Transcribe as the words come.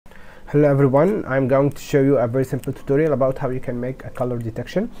Hello everyone, I'm going to show you a very simple tutorial about how you can make a color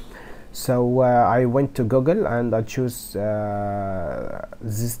detection. So I went to Google and I choose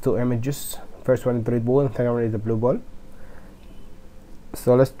these two images. First one is the red ball and second one is the blue ball.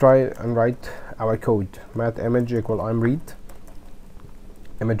 So let's try and write our code. Math image equal I'm read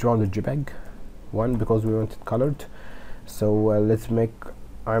image rounded JPEG 1 because we want it colored. So let's make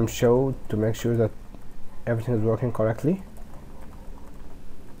I'm show to make sure that everything is working correctly.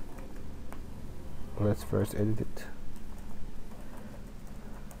 Let's first edit it.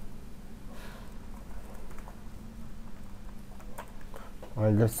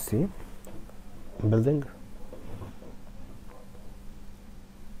 And let's see building.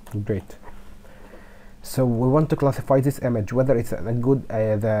 Great. So we want to classify this image whether it's a good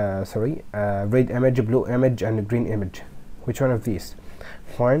red image, blue image and green image. Which one of these?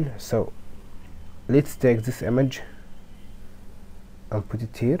 Fine. So let's take this image and put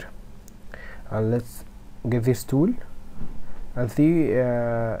it here. And let's get this tool and see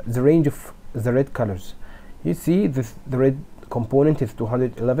the range of the red colors. You see the red component is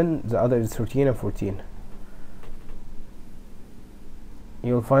 211, the other is 13 and 14.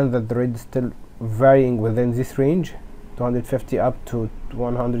 You'll find that the red is still varying within this range, 250 up to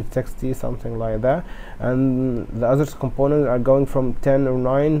 160, something like that, and the other components are going from 10 or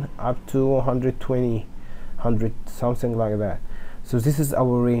 9 up to 120, 100, something like that. So this is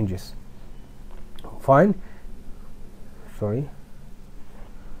our ranges. Fine. Sorry.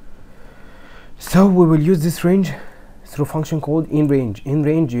 So we will use this range through function called inRange.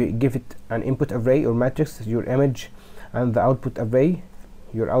 InRange, you give it an input array or matrix, your image, and the output array,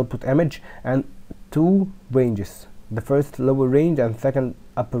 your output image, and two ranges. The first lower range and second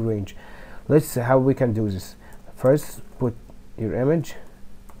upper range. Let's see how we can do this. First, put your image,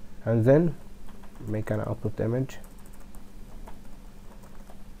 and then make an output image.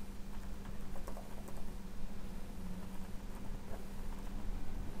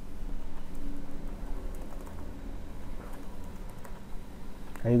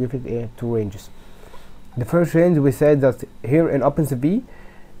 And you give it two ranges. The first range, we said that here in OpenCV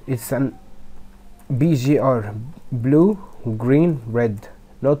it's an BGR, blue, green, red,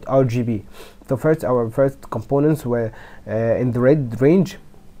 not RGB. So our first components were in the red range,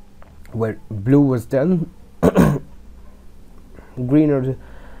 where blue was done, green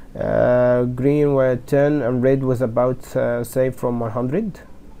were 10, and red was about say from 100,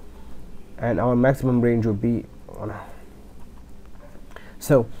 and our maximum range would be 100.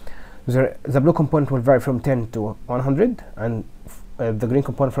 So the blue component will vary from 10 to 100, and the green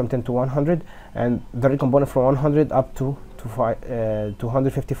component from 10 to 100, and the red component from 100 up to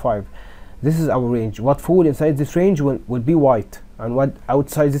 155. This is our range. What fall inside this range will be white, and what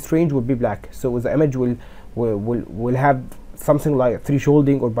outside this range will be black. So the image will have something like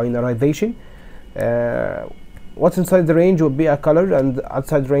thresholding or binarization. What's inside the range will be a color, and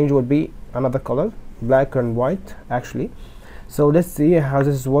outside the range will be another color, black and white actually. So let's see how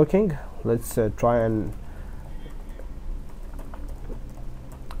this is working. Let's try and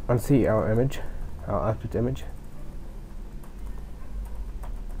see our image, our output image.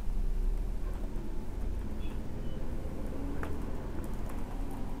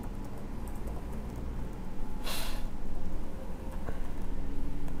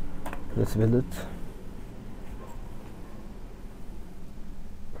 Let's build it.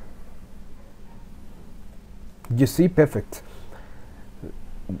 You see, perfect.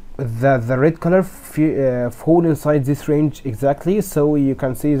 The red color fall inside this range exactly, so you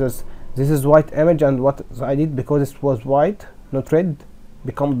can see this is white image, and what I did, because it was white not red,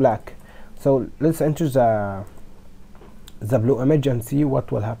 become black. So let's enter the blue image and see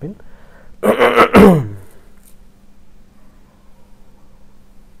what will happen.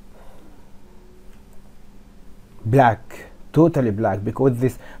 Black, totally black, because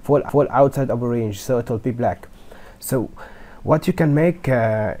this fall outside our range, so it will be black. So what you can make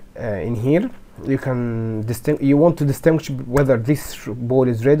in here, you can you want to distinguish whether this ball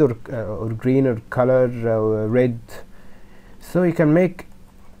is red or green or color red. So you can make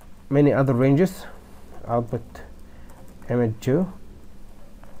many other ranges. Output image 2,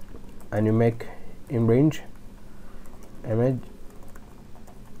 and you make inRange image,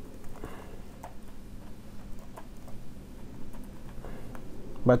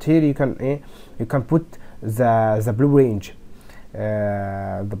 but here you can put the blue range.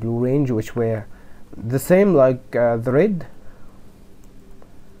 The blue range, which were the same like the red,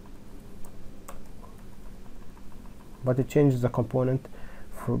 but it changes the component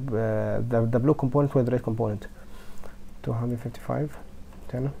from the blue component with the red component. 255,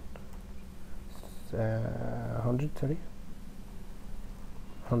 10, 100, sorry,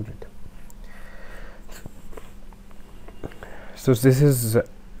 100. So this is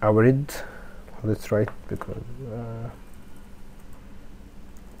our red. Let's write because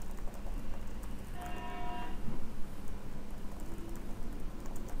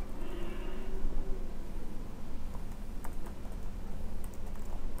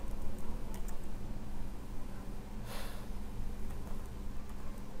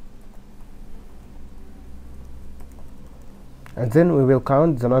and then we will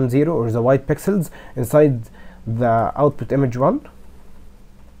count the non-zero or the white pixels inside the output image 1.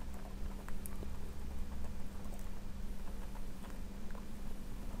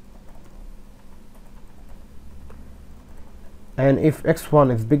 And if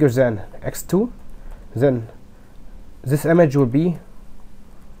x1 is bigger than x2, then this image will be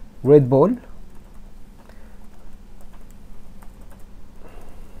red ball,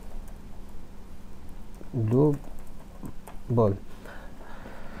 blue ball.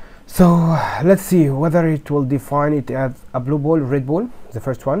 So let's see whether it will define it as a blue ball, red ball. The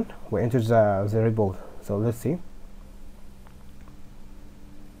first one, we enter the red ball. So let's see.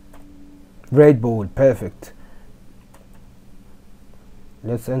 Red ball, perfect.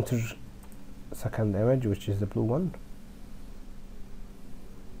 Let's enter second image, which is the blue one.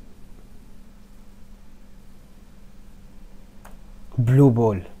 Blue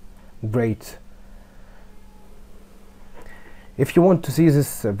ball, great. If you want to see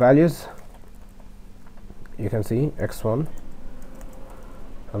these values, you can see x1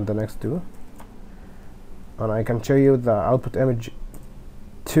 and the next two, and I can show you the output image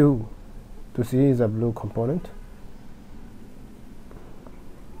 2 to see the blue component.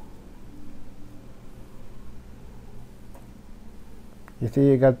 You see,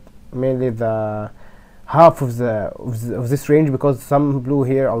 you got mainly the half of this range, because some blue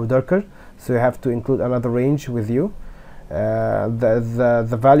here are darker, so you have to include another range with you.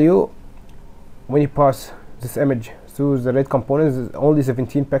 The value when you pass this image through the red components is only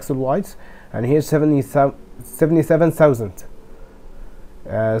 17 pixel wide, and here 77,000.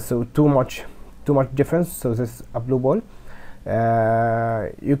 So too much difference. So this is a blue ball.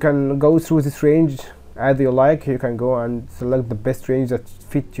 You can go through this range as you like. You can go and select the best range that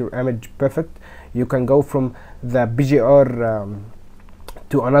fit your image perfect. You can go from the BGR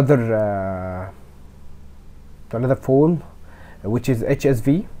to another form, which is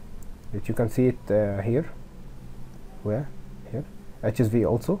HSV, that you can see it here. Where? Here. HSV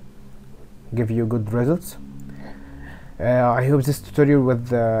also give you good results. I hope this tutorial was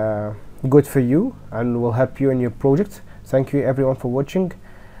good for you and will help you in your project. Thank you everyone for watching,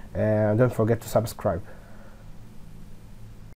 and don't forget to subscribe.